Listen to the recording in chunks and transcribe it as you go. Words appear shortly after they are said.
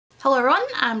Hello everyone,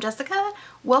 I'm Jessica.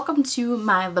 Welcome to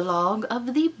my vlog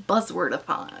of the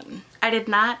BuzzwordAthon. I did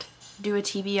not do a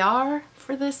TBR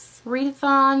for this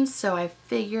readathon, so I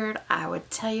figured I would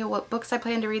tell you what books I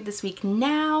plan to read this week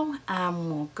now,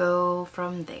 and we'll go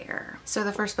from there. So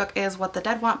the first book is What the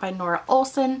Dead Want by Nora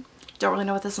Olson. Don't really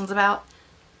know what this one's about.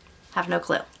 Have no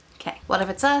clue. Okay. What If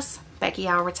It's Us? Becky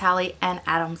Albertalli and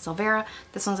Adam Silvera.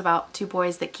 This one's about two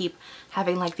boys that keep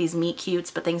having like these meet cutes,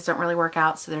 but things don't really work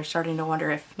out, so they're starting to wonder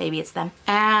if maybe it's them.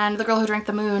 And The Girl Who Drank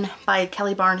the Moon by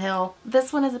Kelly Barnhill.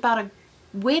 This one is about a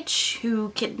witch who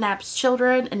kidnaps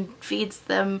children and feeds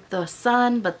them the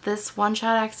sun, but this one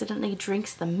child accidentally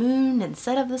drinks the moon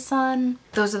instead of the sun.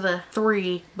 Those are the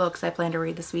three books I plan to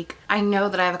read this week. I know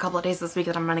that I have a couple of days this week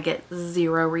that I'm gonna get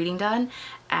zero reading done,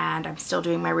 and I'm still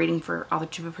doing my reading for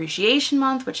Authorship Appreciation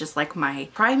Month, which is like my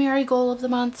primary goal of the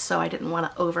month, so I didn't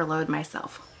want to overload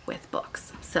myself with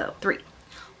books. So 3.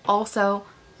 Also,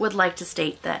 would like to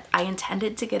state that I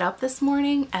intended to get up this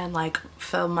morning and like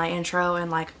film my intro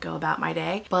and like go about my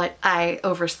day, but I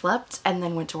overslept and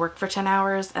then went to work for 10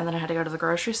 hours, and then I had to go to the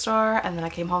grocery store, and then I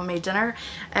came home and made dinner,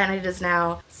 and it is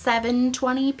now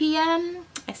 7:20 p.m.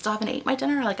 I still haven't ate my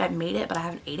dinner. Like, I made it, but I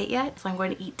haven't ate it yet. So I'm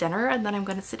going to eat dinner, and then I'm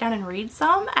going to sit down and read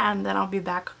some, and then I'll be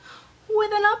back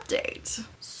with an update.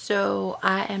 So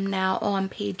I am now on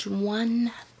page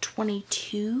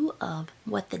 122 of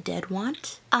What the Dead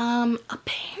Want.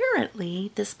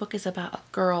 Apparently this book is about a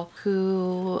girl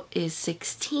who is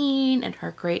 16, and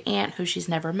her great aunt, who she's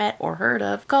never met or heard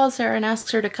of, calls her and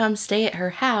asks her to come stay at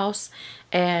her house,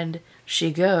 and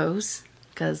she goes,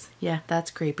 because yeah,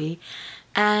 that's creepy.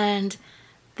 And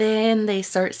then they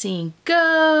start seeing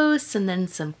ghosts, and then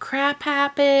some crap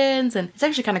happens, and it's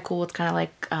actually kind of cool. It's kind of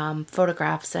like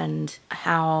photographs and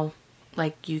how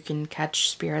like you can catch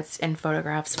spirits in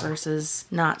photographs versus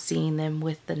not seeing them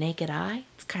with the naked eye.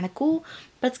 It's kind of cool,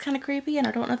 but it's kind of creepy, and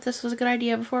I don't know if this was a good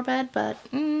idea before bed, but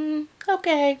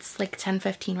okay. It's like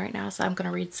 10:15 right now, so I'm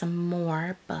gonna read some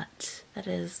more, but that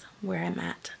is where I'm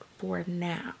at for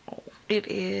now. It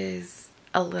is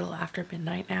a little after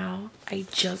midnight now. I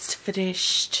just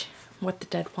finished What the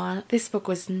Dead Want. This book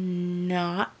was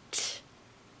not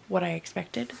what I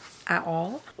expected at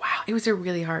all. Wow, it was a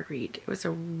really hard read. It was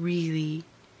a really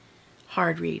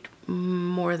hard read,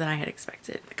 more than I had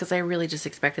expected, because I really just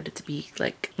expected it to be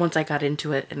like, once I got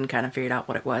into it and kind of figured out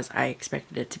what it was, I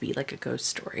expected it to be like a ghost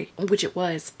story, which it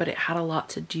was, but it had a lot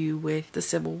to do with the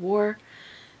Civil War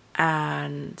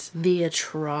and the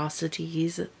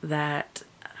atrocities that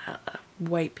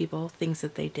white people, things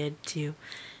that they did to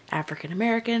African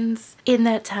Americans in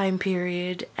that time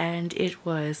period, and it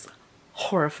was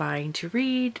horrifying to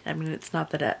read. I mean, it's not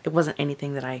that it wasn't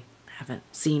anything that I haven't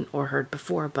seen or heard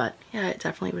before, but yeah, it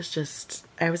definitely was just,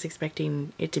 I was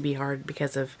expecting it to be hard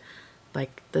because of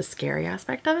like the scary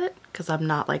aspect of it, because I'm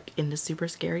not like into super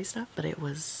scary stuff, but it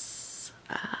was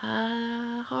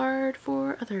hard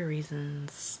for other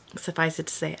reasons. Suffice it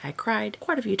to say, I cried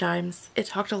quite a few times. It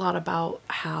talked a lot about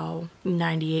how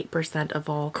 98% of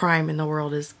all crime in the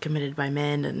world is committed by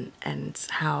men, and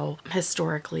how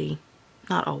historically,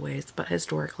 not always, but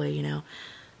historically, you know,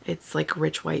 it's like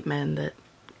rich white men that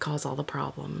cause all the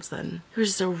problems, and it was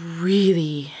just a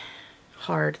really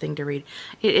hard thing to read.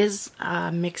 It is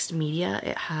mixed media.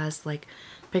 It has like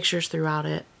pictures throughout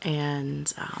it,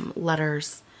 and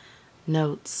letters,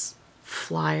 notes,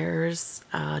 flyers,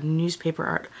 newspaper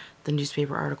art. The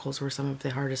newspaper articles were some of the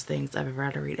hardest things I've ever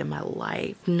had to read in my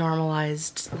life.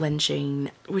 Normalized lynching,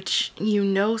 which, you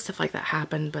know, stuff like that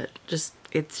happened, but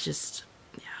it's just,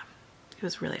 yeah, it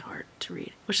was really hard to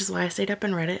read. Which is why I stayed up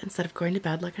and read it instead of going to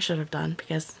bed like I should have done,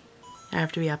 because I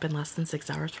have to be up in less than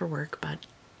 6 hours for work, but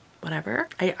whatever.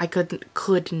 I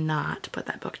could not put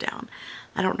that book down.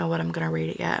 I don't know what I'm gonna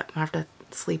read it yet. I have to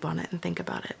sleep on it and think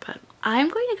about it, but I'm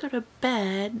going to go to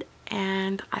bed,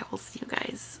 and I will see you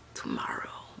guys tomorrow.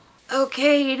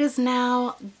 Okay, it is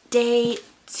now day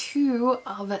 2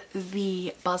 of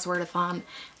the BuzzwordAthon,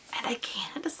 and I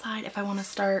can't decide if I want to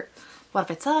start What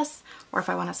If It's Us or if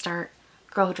I want to start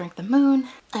Girl Who Drank the Moon.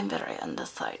 I'm very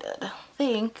undecided. I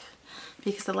think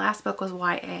because the last book was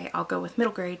YA, I'll go with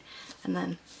middle grade and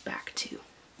then back to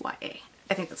YA.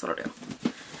 I think that's what I'll do.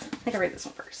 I think I'll read this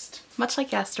one first. Much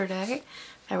like yesterday,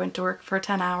 I went to work for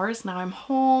 10 hours. Now I'm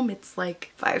home. It's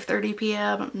like 5:30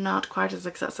 p.m. Not quite as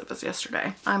excessive as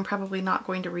yesterday. I'm probably not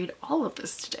going to read all of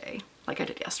this today like I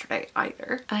did yesterday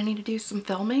either. And I need to do some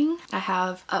filming. I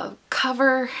have a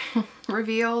cover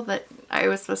reveal that I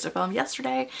was supposed to film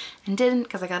yesterday and didn't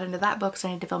because I got into that book, so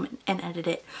I need to film it and edit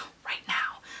it right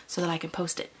now so that I can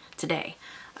post it today.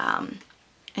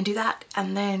 And do that,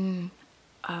 and then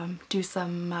do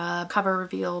some cover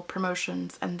reveal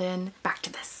promotions, and then back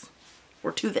to this.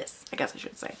 or to this, I guess I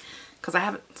should say, because I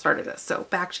haven't started this. So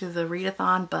back to the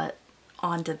readathon, but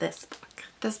on to this book.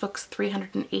 This book's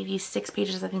 386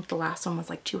 pages. I think the last one was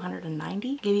like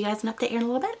 290. Give you guys an update here in a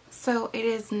little bit. So it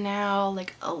is now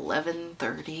like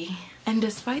 11:30, and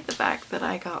despite the fact that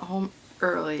I got home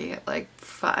early at like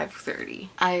 5:30,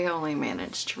 I only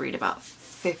managed to read about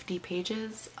 50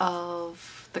 pages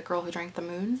of The Girl Who Drank the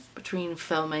Moon between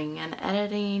filming and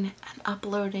editing and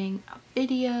uploading a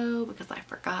video because I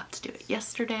forgot to do it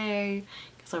yesterday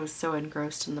because I was so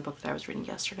engrossed in the book that I was reading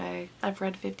yesterday. I've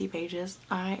read 50 pages.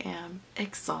 I am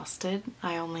exhausted.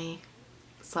 I only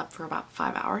slept for about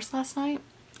 5 hours last night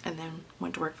and then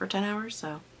went to work for 10 hours,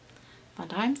 so fun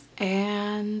times.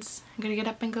 And I'm gonna get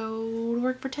up and go to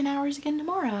work for 10 hours again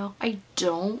tomorrow. I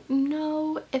don't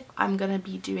know if I'm gonna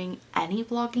be doing any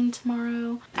vlogging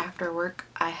tomorrow. After work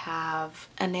I have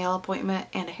a nail appointment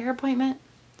and a hair appointment,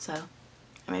 so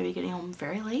I may be getting home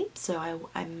very late, so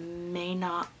I may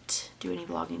not do any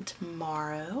vlogging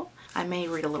tomorrow. I may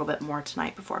read a little bit more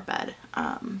tonight before bed,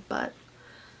 but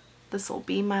this will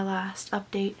be my last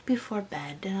update before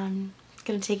bed, and I'm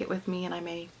gonna take it with me, and I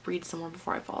may read some more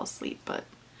before I fall asleep, but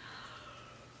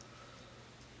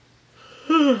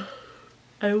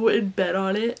I wouldn't bet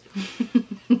on it.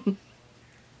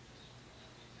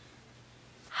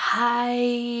 Hi,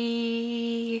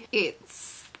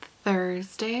 it's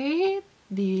Thursday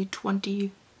the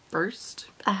 21st.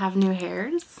 I have new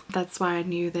hairs. That's why I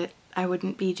knew that I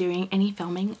wouldn't be doing any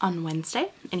filming on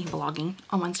Wednesday, any vlogging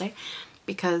on Wednesday,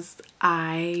 because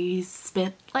I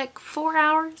spent like 4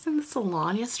 hours in the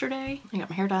salon yesterday. I got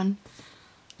my hair done,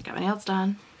 I got my nails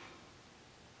done.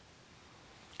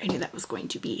 I knew that was going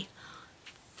to be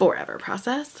forever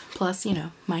process, plus, you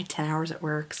know, my 10 hours at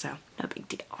work, so no big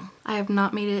deal. I have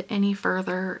not made it any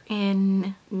further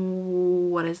in,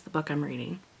 what is the book I'm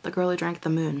reading? The Girl Who Drank the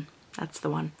Moon. That's the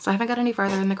one. So I haven't got any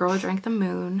further in The Girl Who Drank the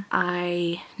Moon.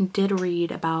 I did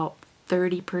read about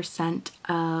 30%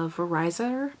 of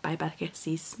Riser by Becca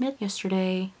C. Smith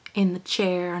yesterday in the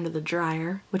chair under the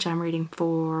dryer, which I'm reading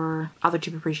for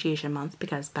AuthorTube Appreciation Month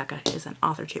because Becca is an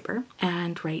AuthorTuber.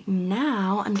 And right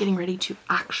now I'm getting ready to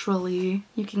actually,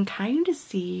 you can kind of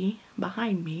see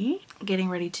behind me, getting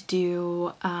ready to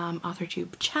do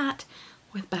AuthorTube chat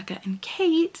with Becca and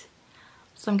Kate.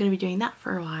 So I'm going to be doing that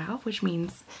for a while, which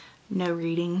means no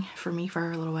reading for me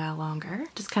for a little while longer.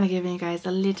 Just kind of giving you guys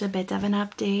a little bit of an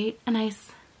update, a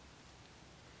nice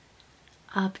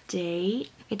update.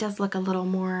 It does look a little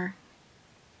more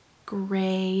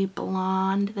gray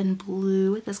blonde than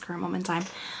blue at this current moment in time,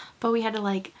 but we had to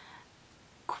like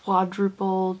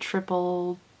quadruple,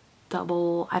 triple,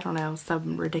 double, I don't know,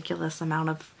 some ridiculous amount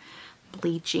of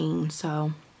bleaching,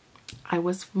 so I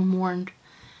was warned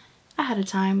ahead of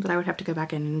time that I would have to go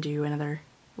back in and do another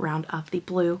round of the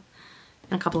blue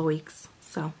in a couple of weeks.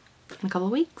 So in a couple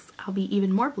of weeks I'll be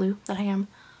even more blue than I am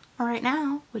right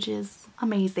now, which is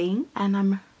amazing, and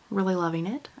I'm really loving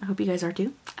it. I hope you guys are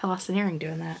too. I lost an earring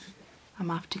doing that. I'm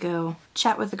off to go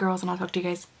chat with the girls, and I'll talk to you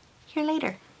guys here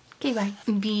later. Okay, bye.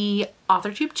 The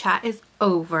AuthorTube chat is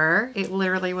over. It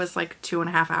literally was like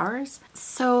 2.5 hours.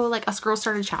 So like us girls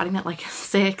started chatting at like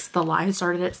 6. The live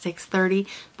started at 6:30.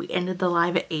 We ended the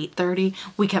live at 8:30.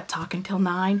 We kept talking till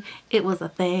 9. It was a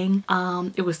thing.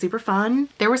 It was super fun.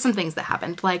 There were some things that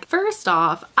happened. Like first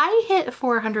off, I hit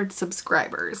 400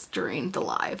 subscribers during the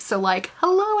live. So like,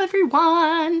 hello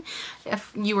everyone.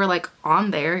 If you were like on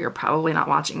there, you're probably not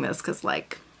watching this because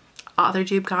like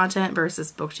AuthorTube content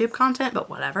versus BookTube content, but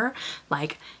whatever.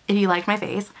 Like, if you like my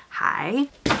face, hi.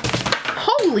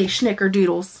 Holy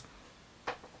schnickerdoodles.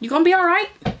 You gonna be all right?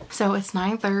 So it's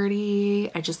 9:30.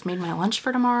 I just made my lunch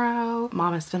for tomorrow.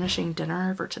 Mom is finishing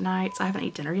dinner for tonight, so I haven't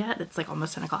eaten dinner yet. It's like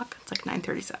almost 10 o'clock. It's like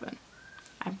 9:37.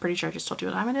 I'm pretty sure I just told you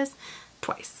what time it is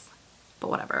twice, but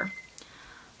whatever.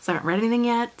 So I haven't read anything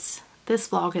yet. This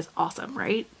vlog is awesome,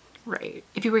 right? Right.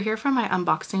 If you were here for my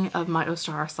unboxing of my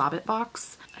Ostara Sobbit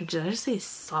box, did I just say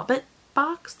Sobbit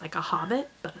box? Like a hobbit,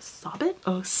 but a Sobbit?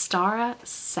 Ostara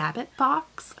Sabbat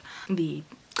box. The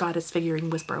goddess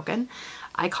figurine was broken.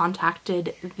 I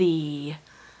contacted the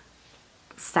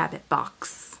Sabbat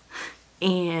box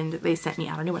and they sent me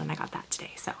out a new one, and I got that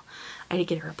today. So I did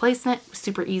get a replacement. It was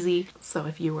super easy. So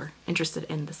if you were interested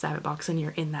in the Sabbat box and you're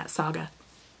in that saga,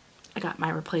 I got my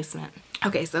replacement.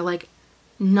 Okay, so like,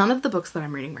 none of the books that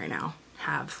I'm reading right now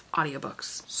have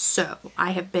audiobooks. So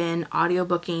I have been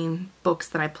audiobooking books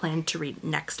that I plan to read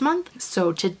next month.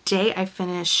 So today I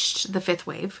finished The Fifth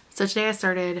Wave. So today I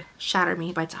started Shatter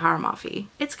Me by Tahara Mafi.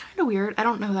 It's kind of weird. I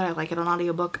don't know that I like it on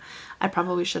audiobook. I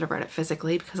probably should have read it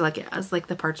physically because like it has like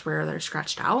the parts where they're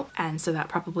scratched out. And so that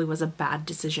probably was a bad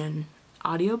decision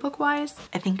audiobook wise.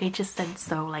 I think I just said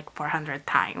so like 400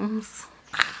 times.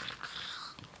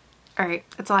 Alright,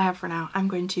 that's all I have for now. I'm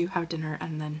going to have dinner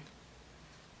and then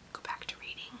go back to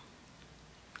reading.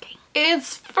 Okay.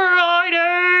 It's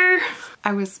Friday!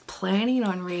 I was planning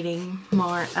on reading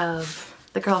more of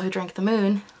The Girl Who Drank the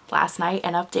Moon last night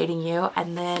and updating you,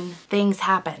 and then things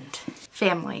happened.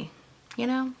 Family. You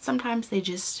know, sometimes they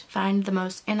just find the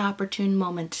most inopportune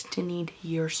moment to need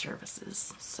your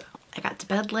services. So I got to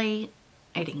bed late.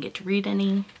 I didn't get to read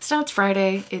any. So now it's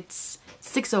Friday. It's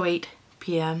 6:08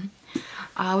 p.m.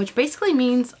 Which basically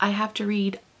means I have to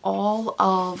read all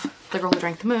of The Girl Who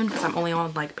Drank the Moon, because I'm only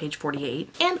on like page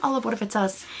 48, and all of What If It's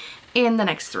Us in the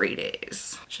next 3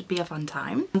 days. Should be a fun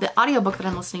time. The audiobook that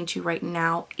I'm listening to right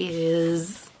now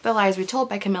is The Lies We Told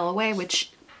by Camilla Way,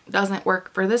 which doesn't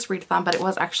work for this readathon, but it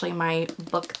was actually my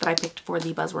book that I picked for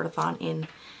the BuzzwordAthon in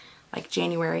like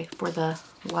January for the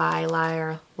Lie,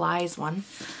 Liar, Lies one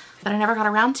that I never got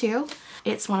around to.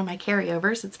 It's one of my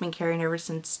carryovers. It's been carrying over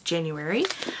since January.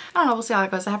 I don't know, we'll see how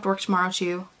it goes. I have to work tomorrow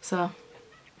too, so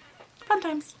fun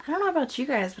times. I don't know about you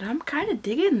guys, but I'm kind of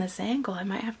digging this angle. I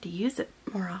might have to use it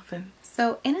more often.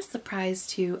 So in a surprise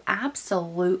to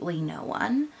absolutely no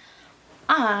one,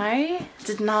 I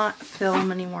did not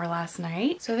film anymore last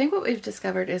night. So I think what we've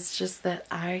discovered is just that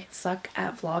I suck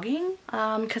at vlogging,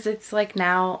 because it's like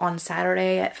now on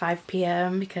Saturday at 5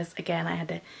 p.m. because again, I had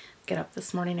to get up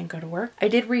this morning and go to work. I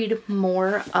did read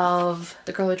more of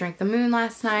The Girl Who Drank the Moon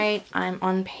last night. I'm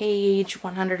on page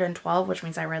 112, which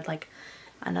means I read like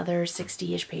another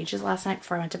 60-ish pages last night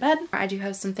before I went to bed. I do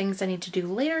have some things I need to do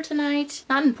later tonight.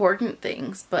 Not important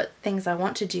things, but things I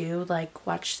want to do, like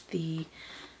watch the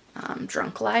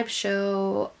Drunk live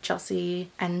show, Chelsea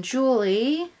and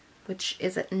Julie, which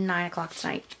is at 9 o'clock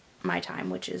tonight, my time,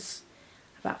 which is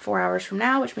about 4 hours from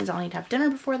now, which means I'll need to have dinner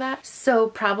before that. So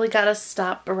probably gotta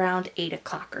stop around 8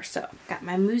 o'clock or so. Got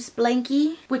my moose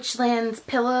blankie, Witchlands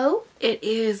pillow. It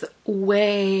is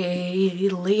way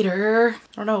later. I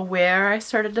don't know where I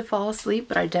started to fall asleep,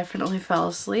 but I definitely fell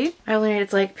asleep. I only read,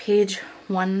 it's like page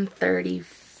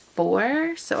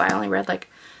 134, so I only read like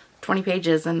 20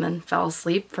 pages and then fell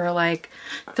asleep for like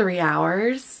 3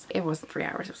 hours. It wasn't 3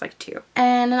 hours, it was like 2.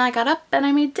 And then I got up and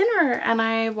I made dinner and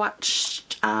I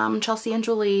watched Chelsea and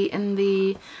Julie in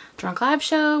the Drunk Live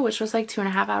show, which was like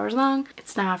 2.5 hours long.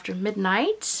 It's now after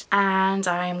midnight and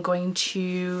I'm going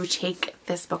to take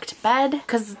this book to bed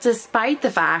because despite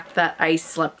the fact that I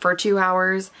slept for 2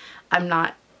 hours, I'm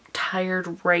not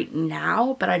tired right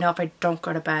now, but I know if I don't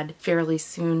go to bed fairly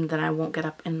soon, then I won't get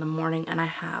up in the morning, and I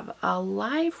have a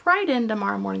live write-in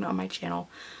tomorrow morning on my channel,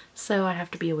 so I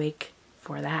have to be awake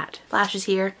for that. Flash is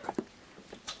here.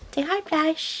 Say hi,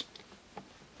 Flash.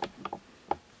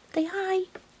 Say hi.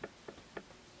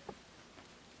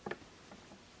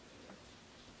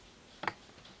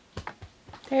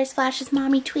 There's Flash's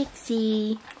mommy,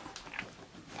 Twixie.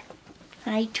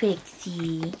 Hi,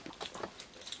 Twixie.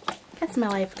 That's my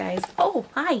life, guys. Oh,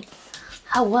 hi.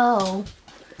 Hello.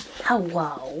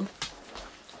 Hello.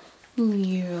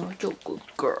 Yeah, you're a good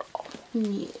girl.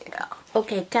 Yeah.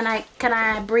 Okay, can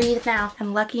I breathe now?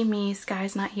 And lucky me,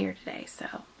 Sky's not here today, so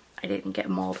I didn't get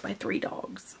mauled by 3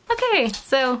 dogs. Okay,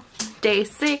 so day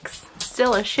 6,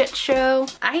 still a shit show.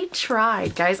 I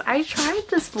tried, guys. I tried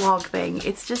this vlog thing.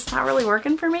 It's just not really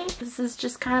working for me. This is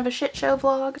just kind of a shit show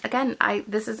vlog. Again,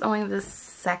 this is only the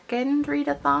second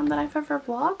readathon that I've ever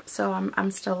vlogged, so I'm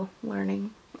still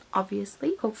learning,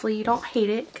 obviously. Hopefully you don't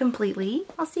hate it completely.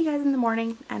 I'll see you guys in the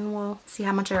morning and we'll see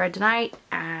how much I read tonight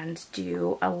and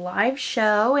do a live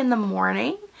show in the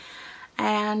morning.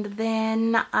 And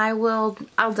then I'll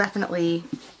definitely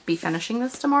be finishing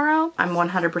this tomorrow. I'm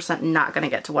 100% not gonna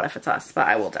get to What If It's Us, but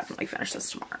I will definitely finish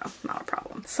this tomorrow. Not a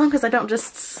problem. As long as I don't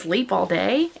just sleep all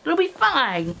day, it'll be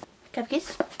fine.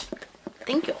 Cupcakes?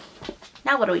 Thank you.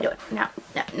 Now what are we doing? Now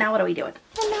what are we doing?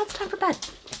 And now it's time for bed.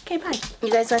 Okay, bye.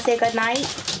 You guys wanna say good night?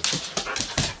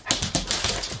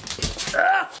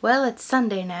 Well, it's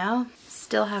Sunday now.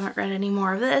 Still haven't read any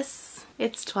more of this.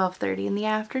 It's 12:30 in the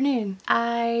afternoon.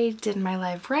 I did my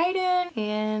live write-in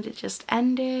and it just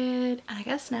ended. And I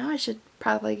guess now I should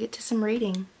probably get to some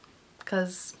reading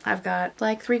because I've got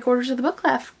like 3/4 of the book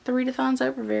left. The readathon's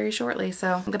over very shortly,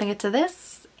 so I'm gonna get to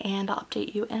this and I'll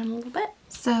update you in a little bit.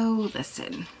 So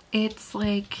listen, it's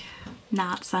like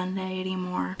not Sunday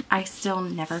anymore. I still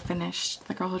never finished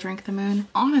The Girl Who Drank the Moon.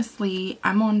 Honestly,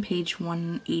 I'm on page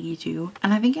 182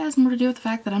 and I think it has more to do with the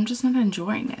fact that I'm just not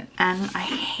enjoying it. And I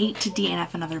hate to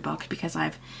DNF another book because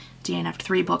I've DNF'd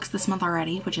 3 books this month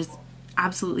already, which is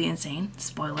absolutely insane.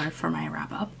 Spoiler for my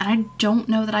wrap up. And I don't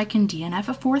know that I can DNF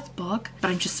a 4th book, but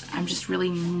I'm just really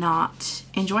not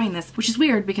enjoying this, which is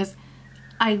weird because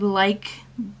I like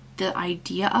the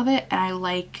idea of it and I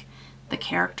like the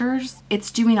characters.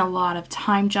 It's doing a lot of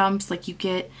time jumps. Like you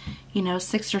get, you know,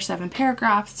 6 or 7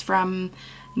 paragraphs from,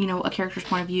 you know, a character's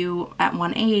point of view at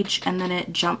one age, and then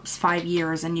it jumps 5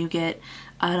 years and you get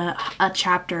a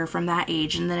chapter from that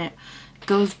age, and then it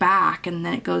goes back, and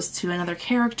then it goes to another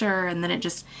character, and then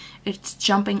it's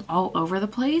jumping all over the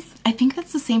place. I think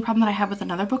that's the same problem that I had with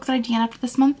another book that I DNF'd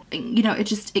this month. You know,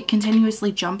 it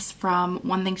continuously jumps from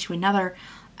one thing to another,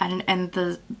 and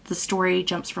the story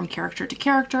jumps from character to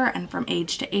character and from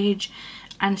age to age,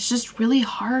 and it's just really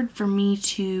hard for me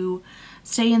to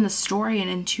stay in the story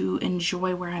and to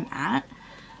enjoy where I'm at.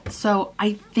 So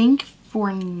I think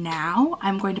for now,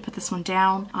 I'm going to put this one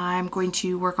down. I'm going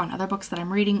to work on other books that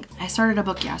I'm reading. I started a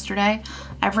book yesterday.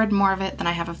 I've read more of it than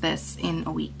I have of this in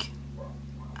a week.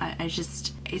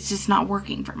 It's just not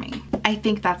working for me. I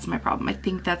think that's my problem. I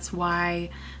think that's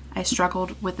why I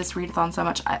struggled with this readathon so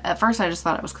much. At first I just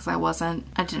thought it was because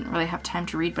I didn't really have time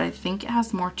to read, but I think it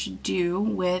has more to do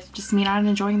with just me not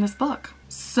enjoying this book.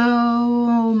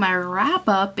 So my wrap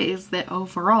up is that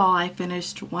overall I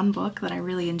finished one book that I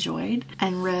really enjoyed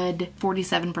and read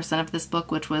 47% of this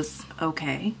book, which was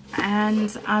okay.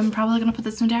 And I'm probably gonna put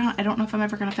this one down. I don't know if I'm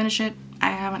ever gonna finish it.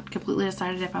 I haven't completely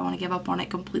decided if I want to give up on it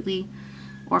completely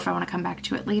or if I want to come back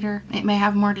to it later. It may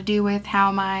have more to do with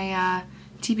how my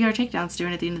TBR takedown's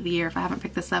doing at the end of the year. If I haven't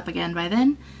picked this up again by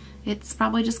then, it's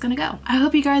probably just gonna go. I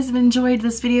hope you guys have enjoyed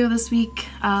this video this week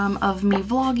of me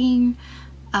vlogging.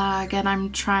 Again,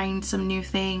 I'm trying some new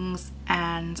things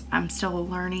and I'm still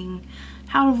learning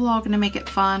how to vlog and to make it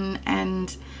fun,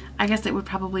 and I guess it would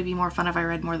probably be more fun if I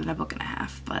read more than a book and a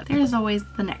half, but there's always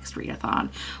the next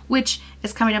readathon, which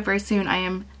is coming up very soon. I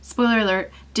am, spoiler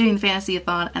alert, doing the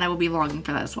fantasy-a-thon, and I will be vlogging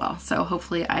for that as well. So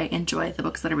hopefully I enjoy the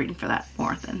books that I'm reading for that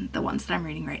more than the ones that I'm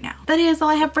reading right now. That is all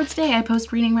I have for today. I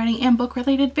post reading, writing, and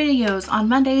book-related videos on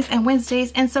Mondays and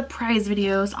Wednesdays, and surprise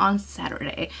videos on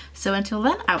Saturday. So until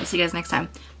then, I will see you guys next time.